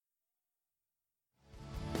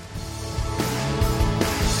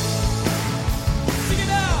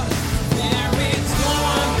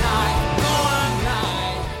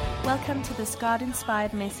this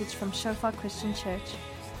God-inspired message from Shofar Christian Church.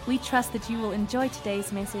 We trust that you will enjoy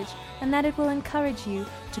today's message and that it will encourage you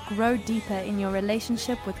to grow deeper in your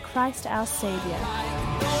relationship with Christ our Savior.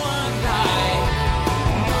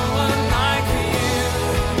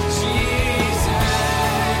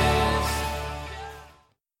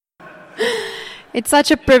 It's such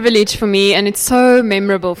a privilege for me, and it's so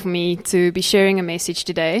memorable for me to be sharing a message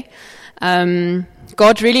today.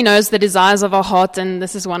 God really knows the desires of our heart, and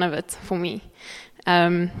this is one of it for me.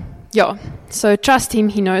 So trust Him.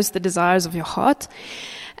 He knows the desires of your heart.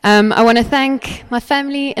 I want to thank my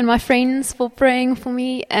family and my friends for praying for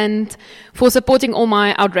me and for supporting all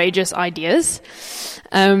my outrageous ideas.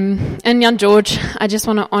 And Jan George, I just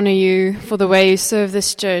want to honor you for the way you serve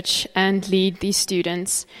this church and lead these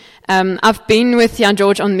students. I've been with Jan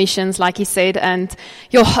George on missions, like he said, and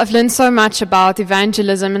I've learned so much about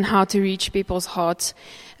evangelism and how to reach people's hearts.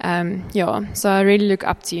 So I really look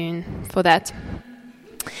up to you for that.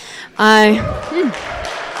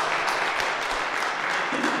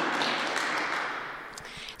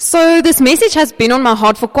 So this message has been on my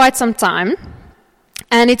heart for quite some time,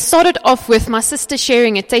 and it started off with my sister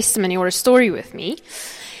sharing a testimony or a story with me.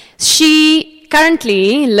 She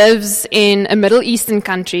currently lives in a Middle Eastern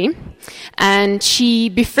country, and she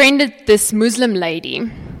befriended this Muslim lady.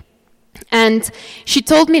 And she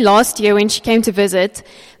told me last year when she came to visit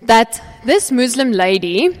that this Muslim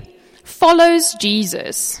lady follows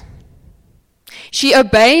Jesus. She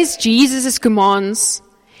obeys Jesus' commands.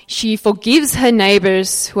 She forgives her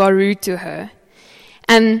neighbors who are rude to her.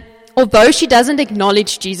 And although she doesn't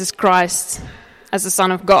acknowledge Jesus Christ as the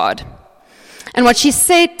Son of God, and what she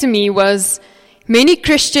said to me was, many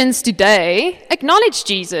Christians today acknowledge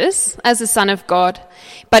Jesus as the Son of God,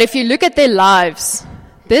 but if you look at their lives,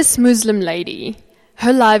 this Muslim lady,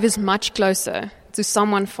 her life is much closer to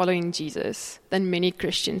someone following Jesus than many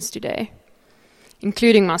Christians today,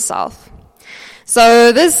 including myself.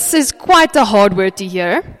 So this is quite a hard word to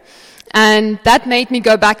hear, and that made me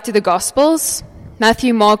go back to the Gospels,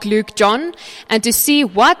 Matthew, Mark, Luke, John, and to see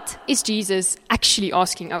what is Jesus actually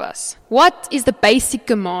asking of us. What is the basic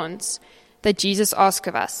commands that Jesus asks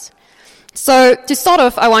of us? So to start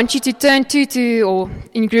off, I want you to turn two or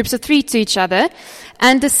in groups of 3 to each other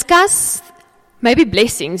and discuss maybe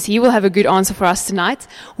blessings. He will have a good answer for us tonight.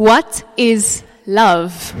 What is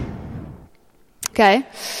love? Okay.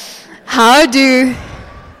 How do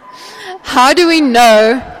we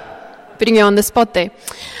know, putting you on the spot there,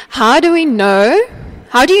 how do you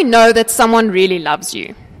know that someone really loves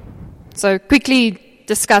you? So quickly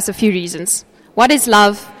discuss a few reasons. What is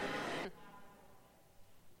love?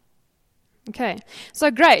 Okay,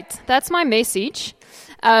 so great. That's my message.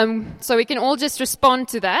 So we can all just respond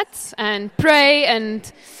to that and pray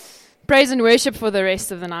and praise and worship for the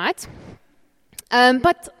rest of the night.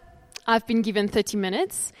 But I've been given 30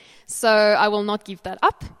 minutes, so I will not give that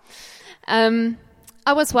up.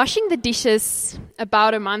 I was washing the dishes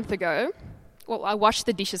about a month ago. Well, I wash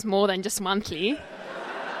the dishes more than just monthly.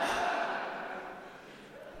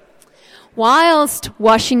 Whilst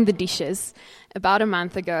washing the dishes about a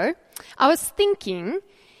month ago, I was thinking,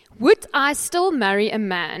 would I still marry a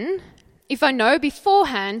man if I know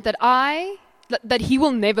beforehand that he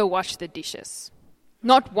will never wash the dishes?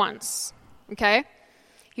 Not once, okay?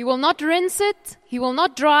 He will not rinse it, he will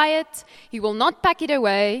not dry it, he will not pack it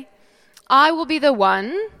away. I will be the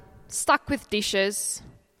one stuck with dishes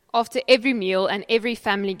after every meal and every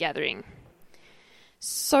family gathering.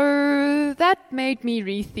 So that made me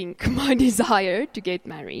rethink my desire to get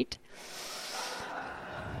married.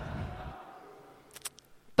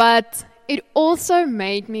 But it also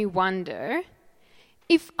made me wonder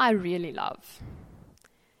if I really love,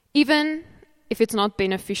 even if it's not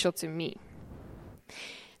beneficial to me.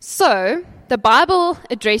 So the Bible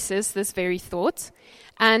addresses this very thought,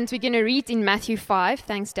 and we're going to read in Matthew 5.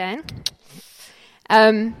 Thanks, Dan.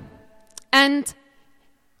 And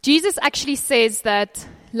Jesus actually says that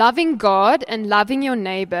loving God and loving your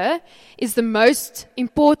neighbor is the most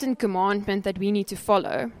important commandment that we need to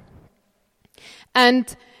follow.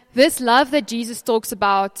 And this love that Jesus talks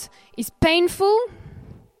about is painful,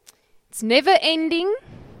 it's never ending,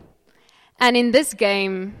 and in this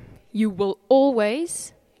game, you will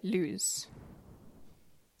always lose.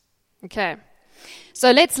 Okay,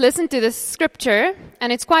 so let's listen to this scripture,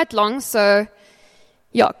 and it's quite long, so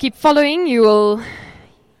keep following, you will,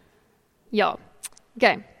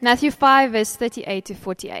 Okay, Matthew 5, verse 38 to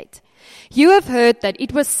 48. You have heard that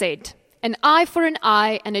it was said, an eye for an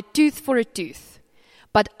eye and a tooth for a tooth.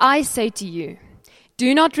 But I say to you,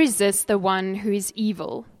 do not resist the one who is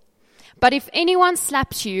evil. But if anyone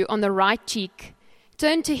slaps you on the right cheek,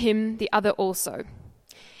 turn to him the other also.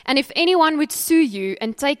 And if anyone would sue you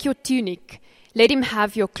and take your tunic, let him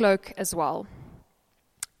have your cloak as well.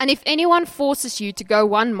 And if anyone forces you to go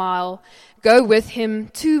 1 mile, go with him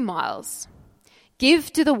 2 miles.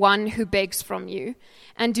 Give to the one who begs from you,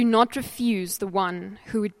 and do not refuse the one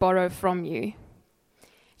who would borrow from you.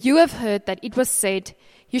 You have heard that it was said,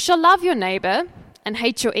 you shall love your neighbor and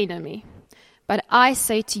hate your enemy. But I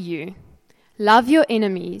say to you, love your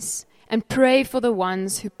enemies and pray for the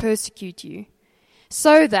ones who persecute you,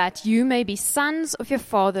 so that you may be sons of your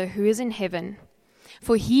Father who is in heaven.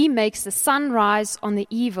 For he makes the sun rise on the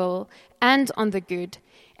evil and on the good,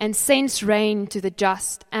 and sends rain to the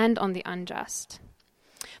just and on the unjust.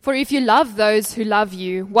 For if you love those who love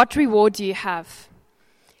you, what reward do you have?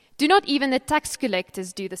 Do not even the tax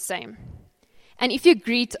collectors do the same? And if you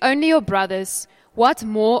greet only your brothers, what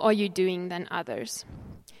more are you doing than others?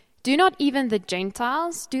 Do not even the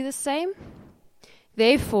Gentiles do the same?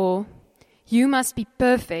 Therefore, you must be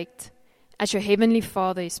perfect as your heavenly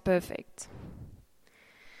Father is perfect.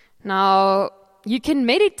 Now, you can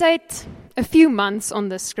meditate a few months on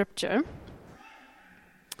this scripture.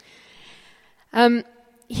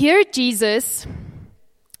 Here Jesus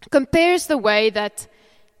compares the way that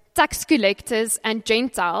tax collectors and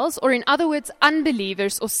Gentiles, or in other words,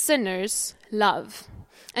 unbelievers or sinners, love.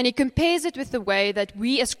 And he compares it with the way that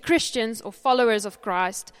we as Christians or followers of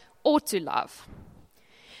Christ ought to love.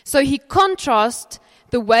 So he contrasts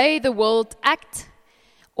the way the world acts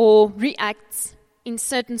or reacts in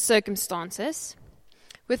certain circumstances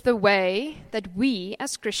with the way that we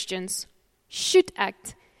as Christians should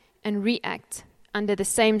act and react under the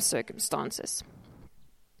same circumstances.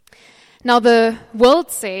 Now the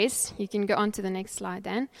world says, you can go on to the next slide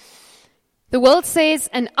then, the world says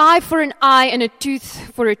an eye for an eye and a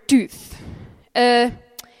tooth for a tooth.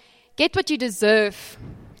 Get what you deserve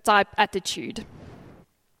type attitude.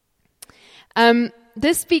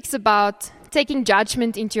 This speaks about taking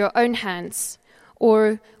judgment into your own hands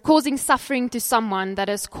or causing suffering to someone that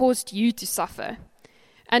has caused you to suffer.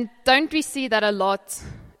 And don't we see that a lot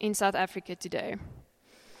in South Africa today?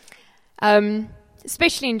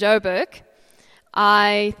 Especially in Joburg.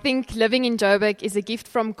 I think living in Joburg is a gift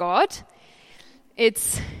from God.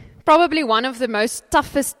 It's probably one of the most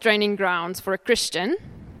toughest training grounds for a Christian.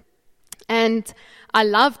 And I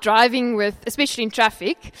love driving with, especially in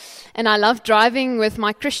traffic, and I love driving with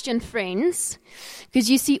my Christian friends because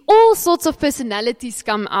you see all sorts of personalities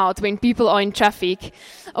come out when people are in traffic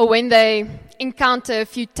or when they encounter a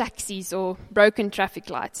few taxis or broken traffic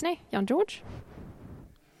lights. Ne, Jan George?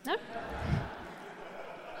 No?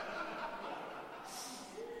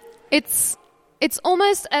 It's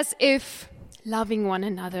almost as if loving one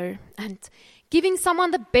another and giving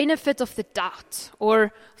someone the benefit of the doubt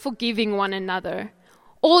or forgiving one another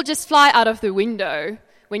all just fly out of the window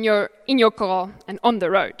when you're in your car and on the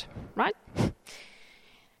road, right?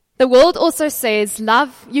 The world also says,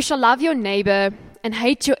 you shall love your neighbor and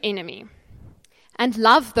hate your enemy, and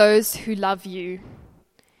love those who love you.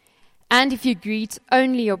 And if you greet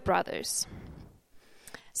only your brothers.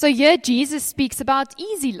 So here Jesus speaks about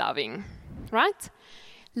easy loving, right?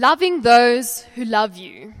 Loving those who love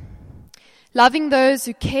you. Loving those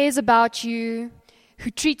who cares about you,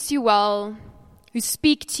 who treats you well, who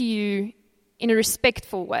speak to you in a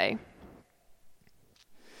respectful way.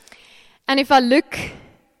 And if I look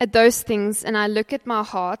at those things and I look at my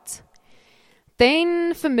heart,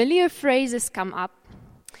 then familiar phrases come up.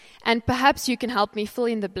 And perhaps you can help me fill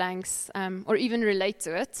in the blanks or even relate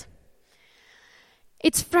to it.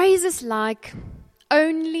 It's phrases like,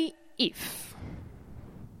 only if.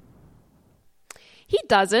 He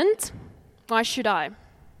doesn't. Why should I?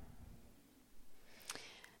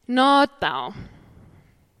 Not now.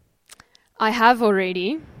 I have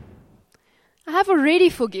already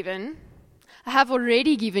forgiven. I have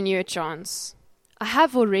already given you a chance. I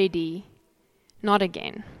have already, not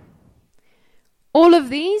again. All of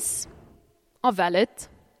these are valid,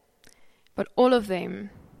 but all of them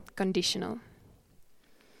conditional.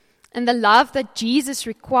 And the love that Jesus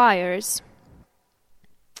requires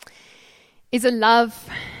is a love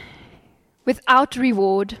without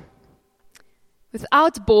reward,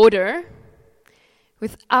 without border,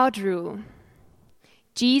 without rule.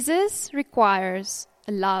 Jesus requires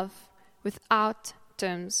a love without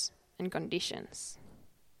terms and conditions.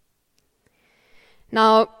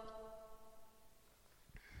 Now,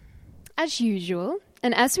 as usual,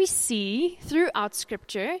 and as we see throughout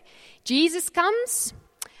Scripture, Jesus comes,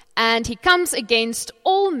 and he comes against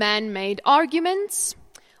all man-made arguments,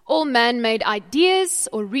 all man-made ideas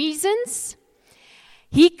or reasons.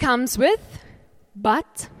 He comes with,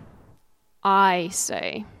 but I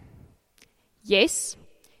say. Yes,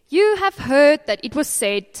 You have heard that it was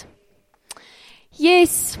said,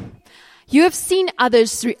 yes, you have seen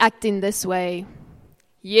others react in this way.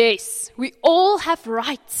 Yes, we all have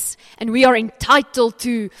rights and we are entitled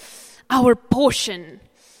to our portion.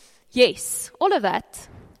 Yes, all of that.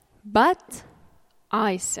 But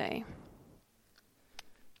I say,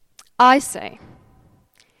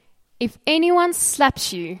 if anyone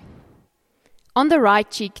slaps you on the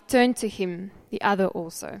right cheek, turn to him the other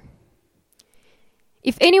also.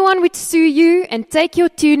 If anyone would sue you and take your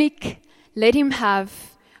tunic, let him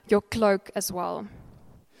have your cloak as well.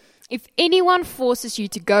 If anyone forces you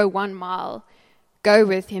to go 1 mile, go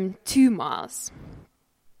with him 2 miles.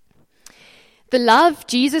 The love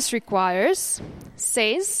Jesus requires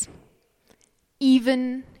says,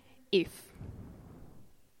 even if.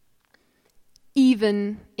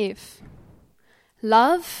 Even if.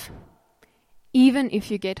 Love, even if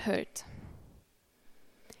you get hurt.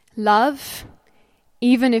 Love,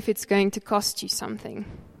 even if it's going to cost you something.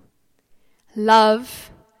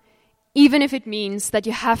 Love, even if it means that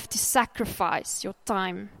you have to sacrifice your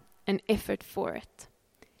time and effort for it.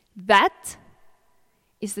 That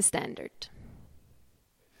is the standard.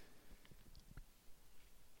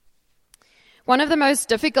 One of the most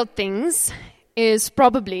difficult things is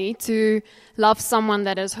probably to love someone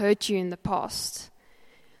that has hurt you in the past,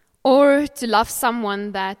 or to love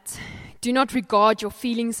someone that do not regard your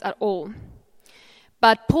feelings at all.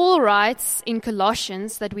 But Paul writes in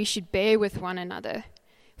Colossians that we should bear with one another,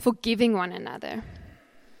 forgiving one another.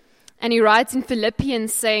 And he writes in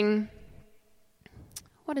Philippians saying,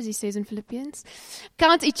 what does he say in Philippians?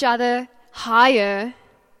 Count each other higher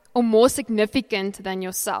or more significant than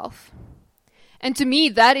yourself. And to me,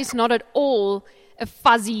 that is not at all a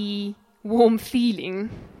fuzzy, warm feeling.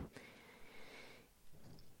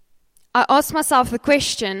 I ask myself the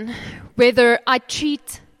question whether I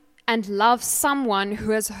treat and love someone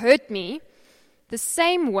who has hurt me the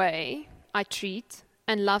same way I treat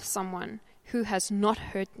and love someone who has not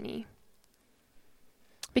hurt me.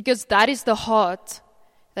 Because that is the heart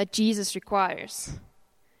that Jesus requires.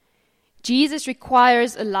 Jesus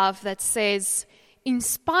requires a love that says, in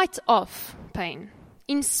spite of pain,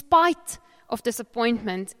 in spite of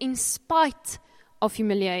disappointment, in spite of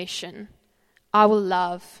humiliation, I will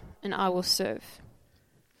love and I will serve.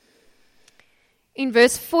 In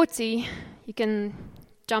verse 40, you can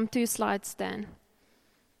jump 2 slides, Dan.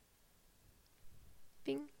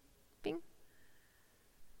 Bing, bing,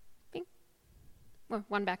 bing. Oh,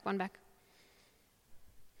 one back.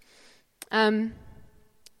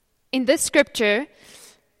 In this scripture,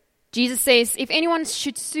 Jesus says, if anyone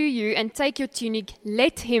should sue you and take your tunic,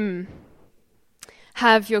 let him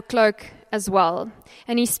have your cloak as well.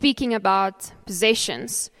 And he's speaking about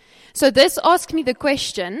possessions. So this asks me the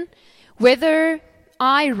question, whether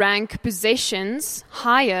I rank possessions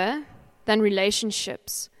higher than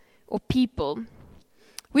relationships or people.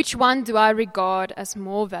 Which one do I regard as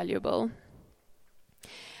more valuable?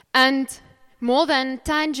 And more than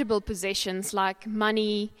tangible possessions like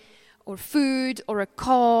money or food or a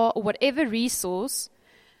car or whatever resource,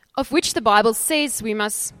 of which the Bible says we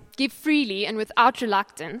must give freely and without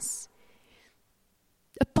reluctance,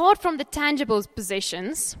 apart from the tangible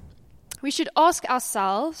possessions, we should ask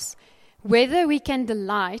ourselves whether we can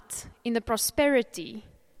delight in the prosperity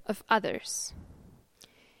of others.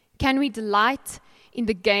 Can we delight in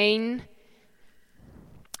the gain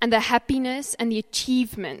and the happiness and the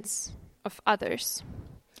achievements of others?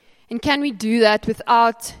 And can we do that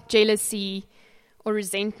without jealousy or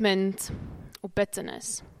resentment or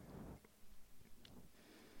bitterness?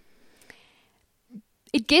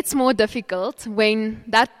 It gets more difficult when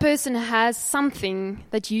that person has something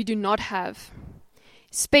that you do not have,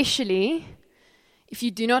 especially if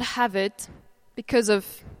you do not have it because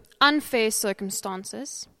of unfair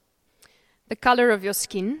circumstances, the color of your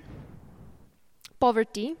skin,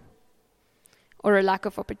 poverty, or a lack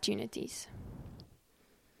of opportunities.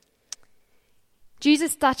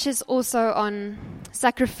 Jesus touches also on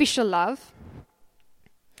sacrificial love,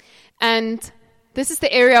 and this is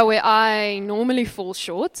the area where I normally fall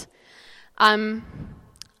short. I'm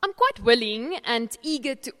quite willing and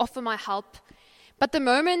eager to offer my help, but the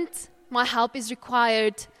moment my help is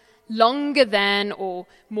required longer than or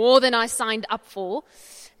more than I signed up for,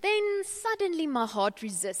 then suddenly my heart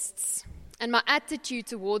resists, and my attitude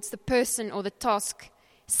towards the person or the task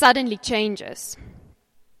suddenly changes.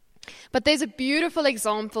 But there's a beautiful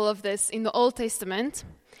example of this in the Old Testament,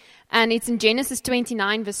 and it's in Genesis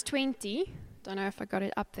 29, verse 20. Don't know if I got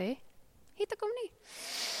it up there.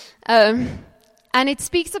 And it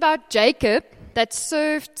speaks about Jacob that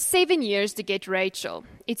served 7 years to get Rachel.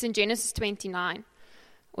 It's in Genesis 29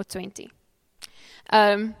 or 20.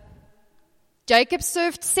 Jacob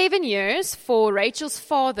served 7 years for Rachel's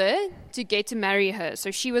father to get to marry her.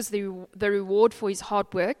 So she was the reward for his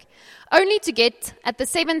hard work, only to get, at the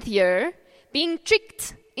 7th year, being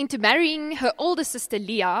tricked into marrying her older sister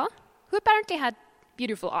Leah, who apparently had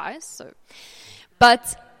beautiful eyes,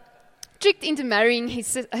 but tricked into marrying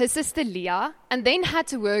her sister Leah, and then had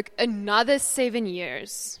to work another 7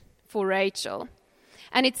 years for Rachel.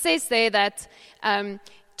 And it says there that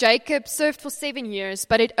Jacob served for 7 years,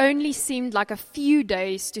 but it only seemed like a few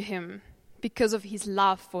days to him because of his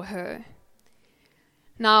love for her.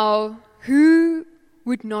 Now, who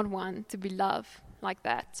would not want to be loved like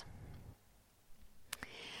that?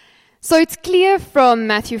 So it's clear from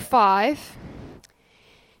Matthew 5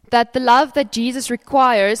 that the love that Jesus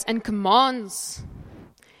requires and commands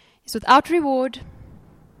is without reward,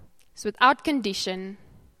 is without condition,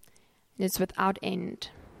 and it's without end.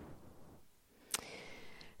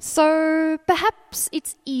 So perhaps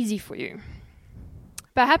it's easy for you.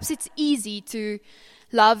 Perhaps it's easy to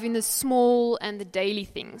love in the small and the daily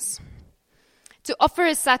things. To offer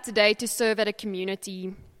a Saturday to serve at a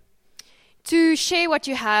community. To share what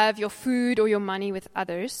you have, your food or your money with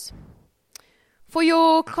others. For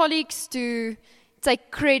your colleagues to take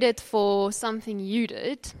credit for something you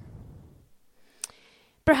did.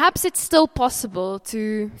 Perhaps it's still possible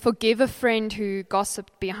to forgive a friend who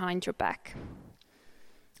gossiped behind your back.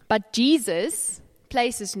 But Jesus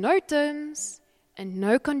places no terms and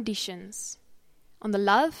no conditions on the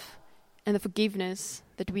love and the forgiveness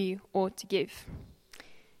that we ought to give.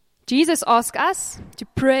 Jesus asks us to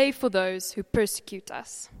pray for those who persecute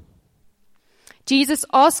us. Jesus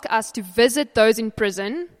asks us to visit those in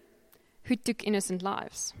prison who took innocent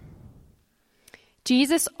lives.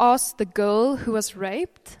 Jesus asked the girl who was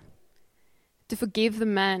raped to forgive the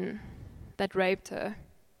man that raped her.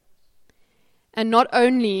 And not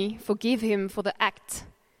only forgive him for the act,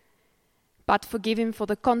 but forgive him for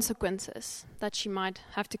the consequences that she might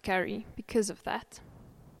have to carry because of that.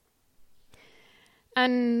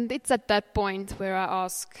 And it's at that point where I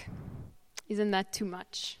ask, isn't that too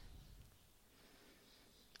much?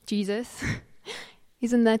 Jesus,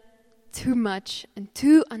 isn't that too much and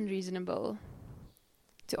too unreasonable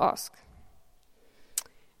to ask?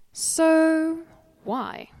 So,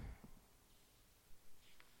 why?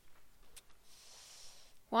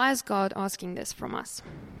 Why is God asking this from us?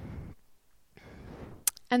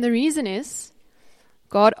 And the reason is,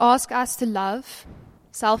 God asks us to love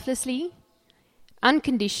selflessly,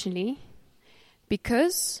 unconditionally,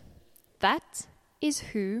 because that is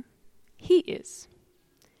who He is.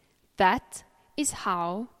 That is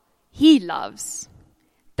how He loves.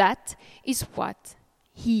 That is what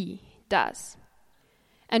He does.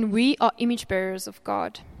 And we are image bearers of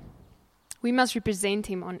God. We must represent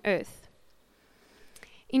Him on earth.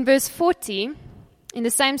 In verse 40, in the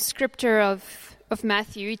same scripture of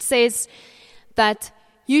Matthew, it says that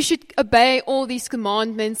you should obey all these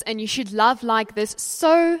commandments and you should love like this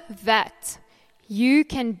so that you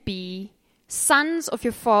can be sons of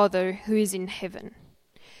your Father who is in heaven,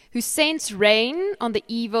 who sends rain on the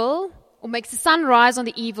evil, or makes the sun rise on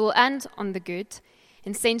the evil and on the good,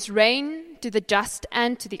 and sends rain to the just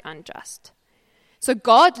and to the unjust. So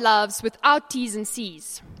God loves without T's and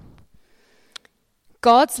C's.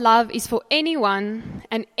 God's love is for anyone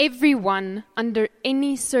and everyone under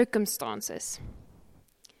any circumstances.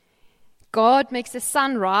 God makes the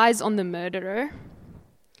sun rise on the murderer,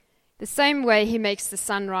 the same way He makes the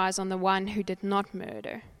sun rise on the one who did not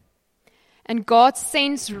murder. And God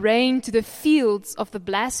sends rain to the fields of the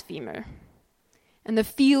blasphemer and the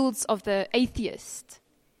fields of the atheist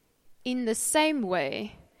in the same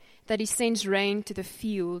way that He sends rain to the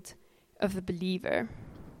field of the believer.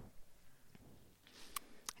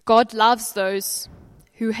 God loves those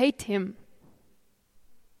who hate Him.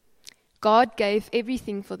 God gave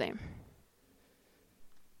everything for them.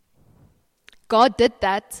 God did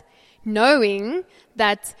that knowing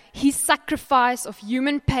that His sacrifice of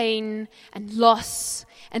human pain and loss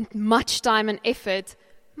and much time and effort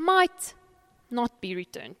might not be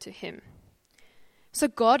returned to Him. So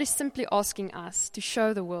God is simply asking us to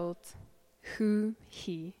show the world who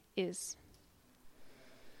He is.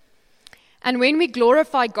 And when we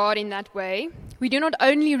glorify God in that way, we do not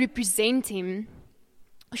only represent Him,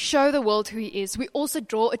 show the world who He is, we also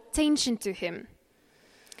draw attention to Him.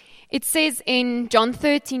 It says in John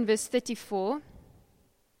 13, verse 34,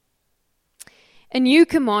 "A new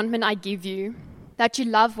commandment I give you, that you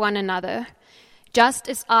love one another, just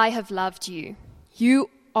as I have loved you. You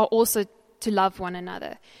are also to love one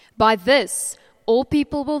another. By this, all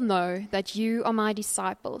people will know that you are my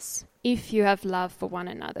disciples, if you have love for one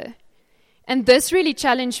another." And this really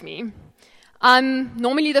challenged me. I'm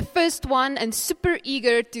normally the first one and super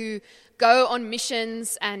eager to go on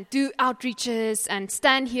missions and do outreaches and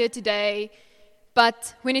stand here today.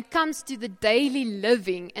 But when it comes to the daily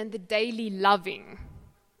living and the daily loving,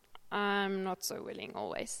 I'm not so willing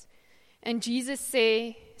always. And Jesus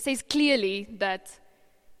says clearly that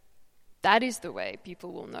is the way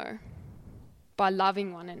people will know, by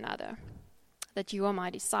loving one another, that you are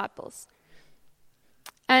my disciples.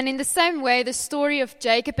 And in the same way, the story of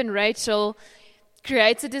Jacob and Rachel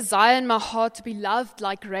creates a desire in my heart to be loved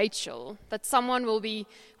like Rachel, that someone will be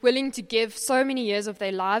willing to give so many years of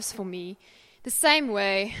their lives for me. The same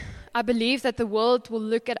way, I believe that the world will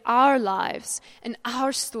look at our lives and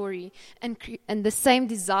our story, and the same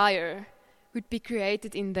desire would be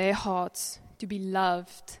created in their hearts to be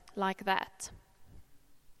loved like that.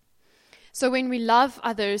 So when we love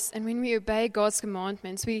others and when we obey God's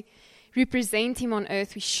commandments, we represent Him on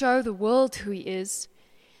earth, we show the world who He is,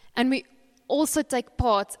 and we also take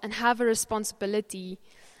part and have a responsibility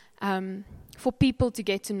for people to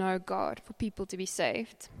get to know God, for people to be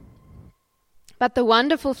saved. But the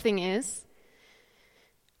wonderful thing is,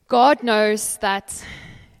 God knows that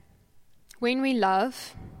when we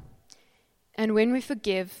love and when we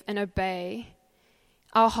forgive and obey,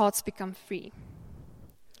 our hearts become free.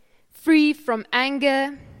 Free from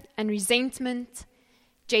anger and resentment,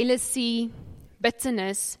 jealousy,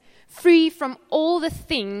 bitterness, free from all the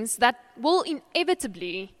things that will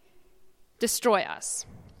inevitably destroy us.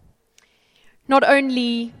 Not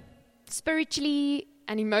only spiritually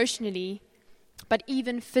and emotionally, but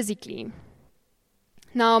even physically.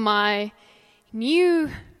 Now, my new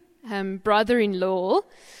brother-in-law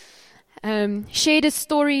shared a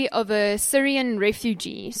story of a Syrian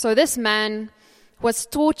refugee. So this man was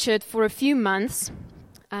tortured for a few months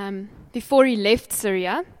before he left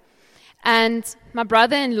Syria. And my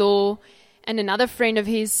brother-in-law and another friend of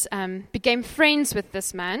his became friends with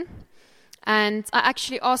this man. And I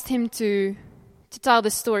actually asked him to tell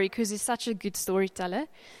the story because he's such a good storyteller.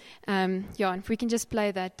 If we can just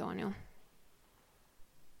play that, Daniel.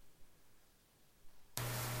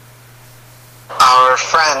 Our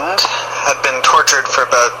friend had been tortured for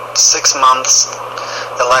about 6 months,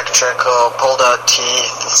 electrical, pulled out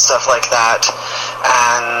teeth, stuff like that.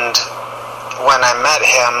 And when I met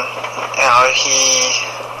him, he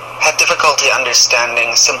had difficulty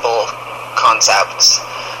understanding simple concepts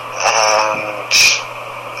and,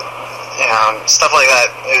 stuff like that.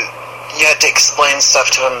 You had to explain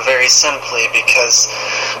stuff to him very simply because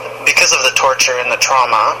of the torture and the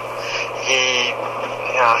trauma.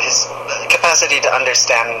 His capacity to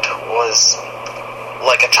understand was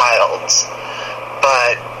like a child's.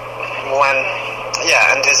 But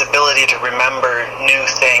and his ability to remember new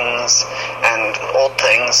things and old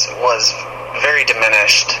things was very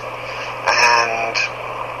diminished. And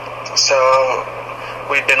so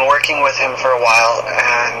we'd been working with him for a while,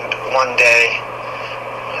 and one day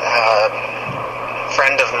a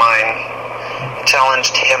friend of mine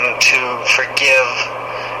challenged him to forgive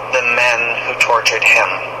the men who tortured him,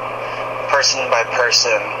 person by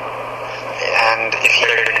person, and if he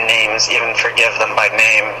heard their names, even forgive them by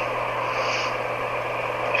name.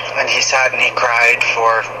 And he sat and he cried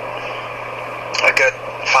for a good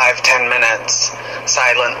 5-10 minutes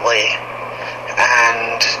silently,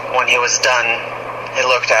 and when he was done, he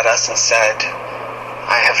looked at us and said,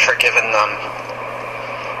 "I have forgiven them."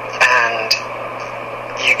 And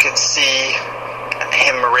you could see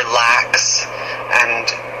him relax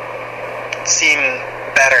and seem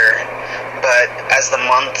better, but as the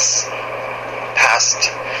months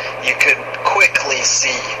passed, you could quickly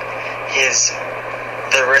see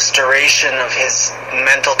the restoration of his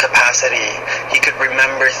mental capacity. He could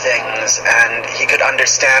remember things, and he could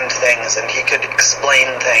understand things, and he could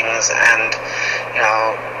explain things, and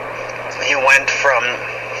he went from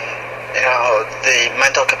the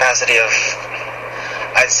mental capacity of,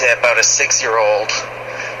 I'd say, about a 6-year-old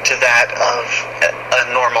to that of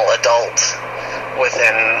a normal adult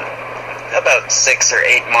within about 6 or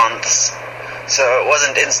 8 months. So it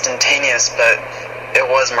wasn't instantaneous, but it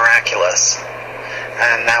was miraculous.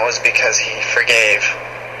 And that was because he forgave.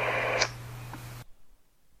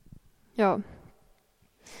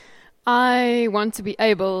 I want to be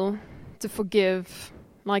able to forgive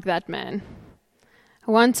like that man.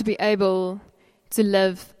 I want to be able to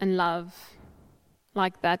live and love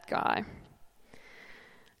like that guy.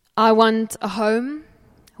 I want a home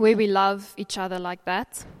where we love each other like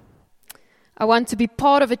that. I want to be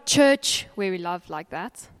part of a church where we love like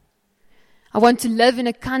that. I want to live in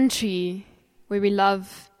a country where we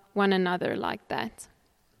love one another like that.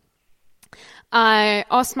 I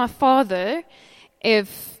asked my father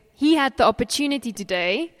if he had the opportunity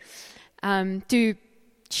today to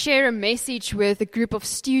share a message with a group of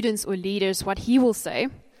students or leaders, what he will say.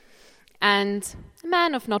 And a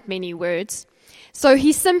man of not many words. So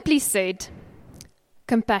he simply said,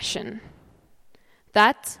 compassion.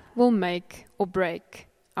 That will make or break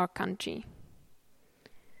our country.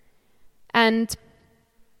 And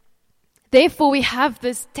therefore we have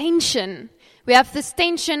this tension. We have this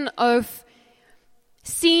tension of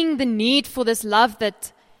seeing the need for this love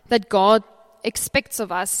that God expects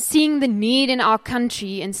of us, seeing the need in our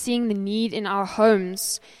country and seeing the need in our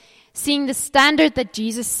homes, seeing the standard that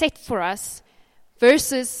Jesus set for us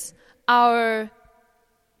versus our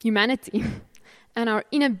humanity and our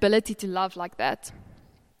inability to love like that.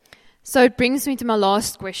 So it brings me to my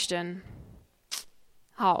last question.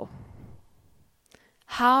 How?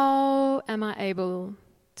 How am I able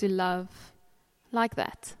to love like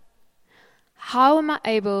that? How am I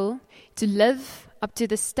able to live up to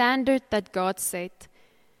the standard that God set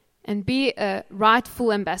and be a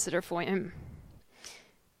rightful ambassador for Him?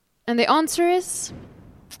 And the answer is,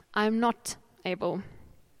 I'm not able.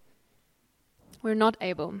 We're not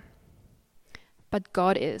able. But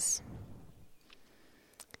God is.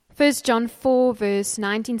 1 John 4 verse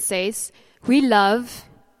 19 says, we love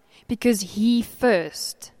because He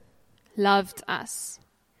first loved us.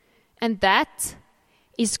 And that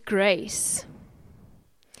is grace.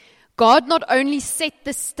 God not only set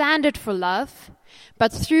the standard for love,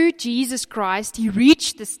 but through Jesus Christ, He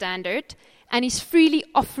reached the standard and is freely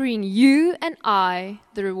offering you and I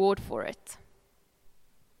the reward for it.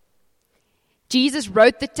 Jesus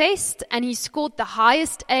wrote the test and He scored the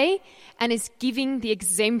highest A and is giving the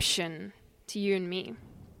exemption to you and me.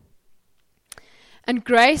 And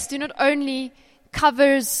grace do not only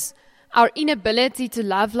covers our inability to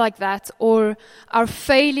love like that or our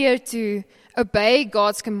failure to obey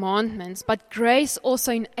God's commandments, but grace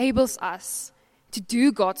also enables us to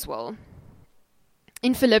do God's will.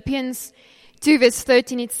 In Philippians 2 verse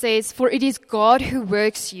 13 it says, for it is God who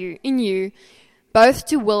works in you, both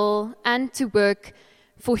to will and to work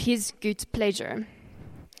for His good pleasure.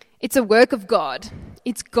 It's a work of God.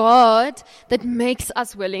 It's God that makes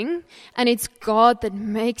us willing, and it's God that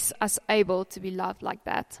makes us able to be loved like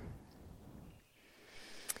that.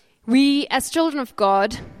 We, as children of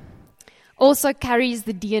God, also carries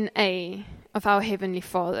the DNA of our Heavenly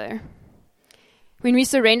Father. When we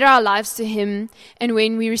surrender our lives to Him and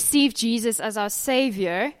when we receive Jesus as our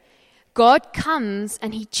Savior, God comes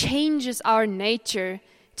and He changes our nature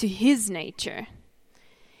to His nature.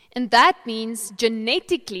 And that means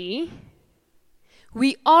genetically,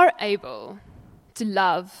 we are able to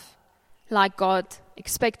love like God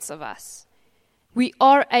expects of us. We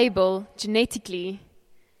are able genetically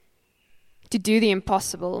to do the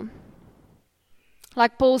impossible.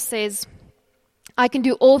 Like Paul says, I can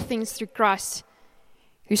do all things through Christ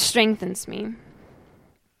who strengthens me.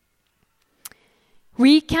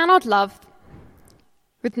 We cannot love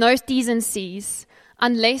with no T's and C's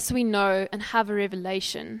unless we know and have a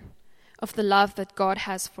revelation of the love that God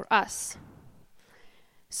has for us.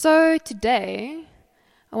 So today,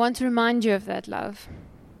 I want to remind you of that love.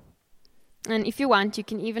 And if you want, you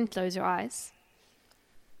can even close your eyes.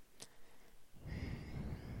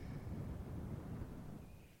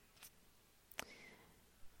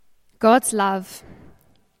 God's love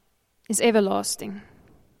is everlasting.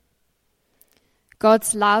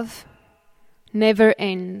 God's love never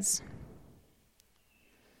ends.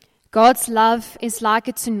 God's love is like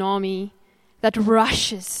a tsunami that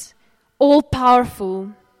rushes,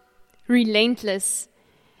 all-powerful, relentless,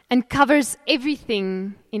 and covers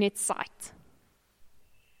everything in its sight.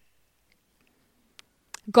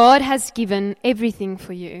 God has given everything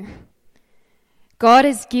for you. God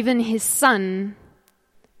has given His Son,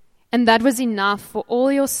 and that was enough for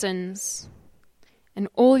all your sins and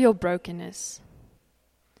all your brokenness.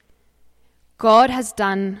 God has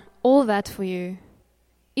done all that for you,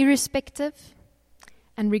 irrespective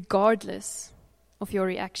and regardless of your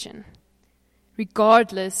reaction,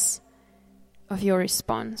 regardless of your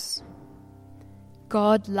response.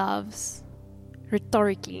 God loves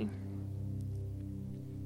rhetorically.